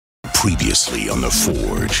Previously on The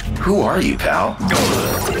Forge. Who are you, pal?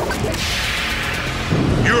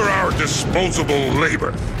 You're our disposable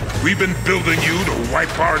labor. We've been building you to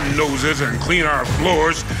wipe our noses and clean our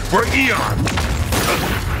floors for eons.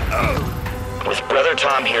 With Brother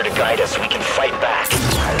Tom here to guide us, we can fight back.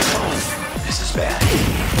 This is bad.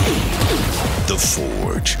 The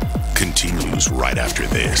Forge continues right after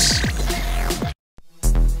this.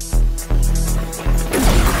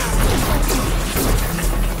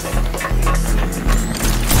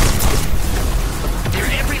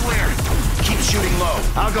 Shooting low.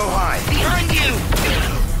 I'll go high. Behind you!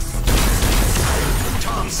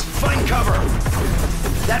 Toms, find cover.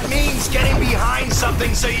 That means getting behind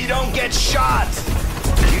something so you don't get shot.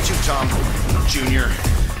 You too, Tom. Junior.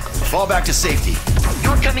 Fall back to safety.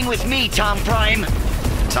 You're coming with me, Tom Prime.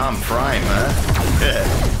 Tom Prime,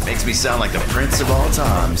 huh? Makes me sound like the prince of all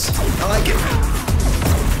Toms. I like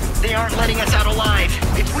it. They aren't letting us out alive.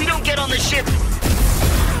 If we don't get on the ship,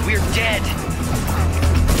 we're dead.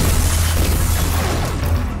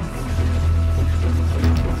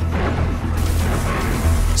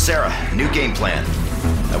 Sarah, new game plan.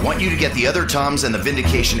 I want you to get the other Toms and the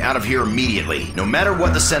Vindication out of here immediately, no matter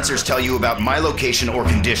what the sensors tell you about my location or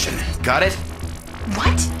condition. Got it?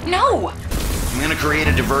 What? No! I'm gonna create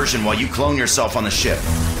a diversion while you clone yourself on the ship.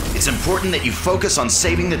 It's important that you focus on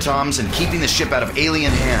saving the Toms and keeping the ship out of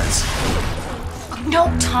alien hands.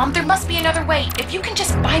 No, Tom, there must be another way. If you can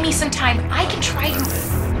just buy me some time, I can try to...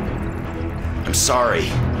 I'm sorry.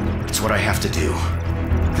 It's what I have to do.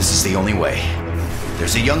 This is the only way.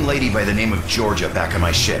 There's a young lady by the name of Georgia back on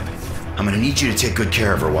my ship. I'm gonna need you to take good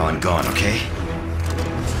care of her while I'm gone, okay?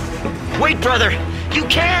 Wait, brother! You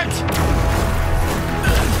can't!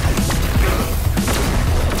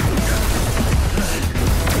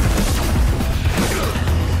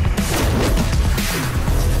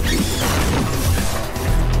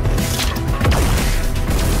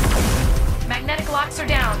 Magnetic locks are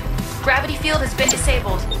down. Gravity field has been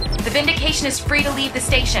disabled. The Vindication is free to leave the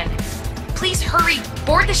station. Please hurry!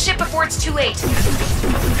 Board the ship before it's too late!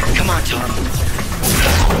 Come on, Tom.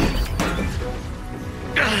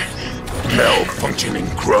 Malfunctioning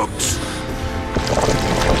grubs.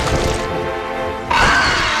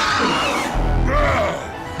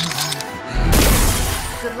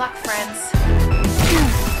 Good luck, friends.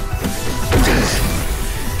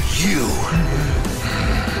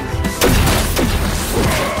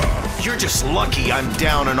 You're just lucky I'm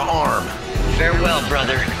down an arm. Farewell,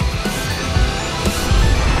 brother.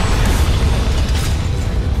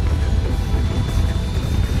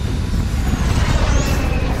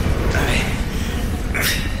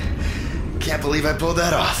 Can't believe I pulled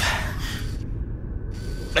that off.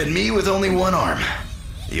 And me with only one arm.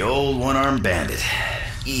 The old one-armed bandit.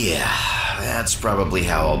 Yeah, that's probably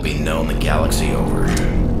how I'll be known the galaxy over.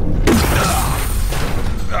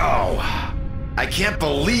 Oh, I can't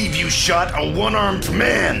believe you shot a one-armed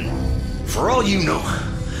man. For all you know,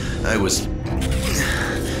 I was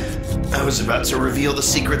about to reveal the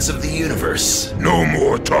secrets of the universe. No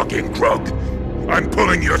more talking, Krug. I'm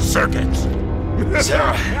pulling your circuits.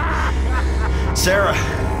 Sarah,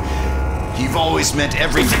 you've always meant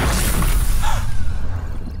everything.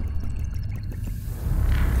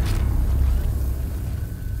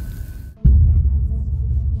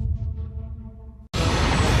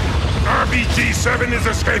 RBG-7 is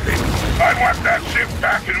escaping. I want that ship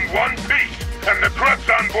back in one piece, and the Krugs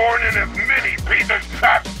on board in as many pieces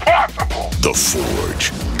as possible. The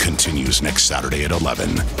Forge continues next Saturday at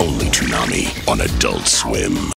 11. Only Toonami on Adult Swim.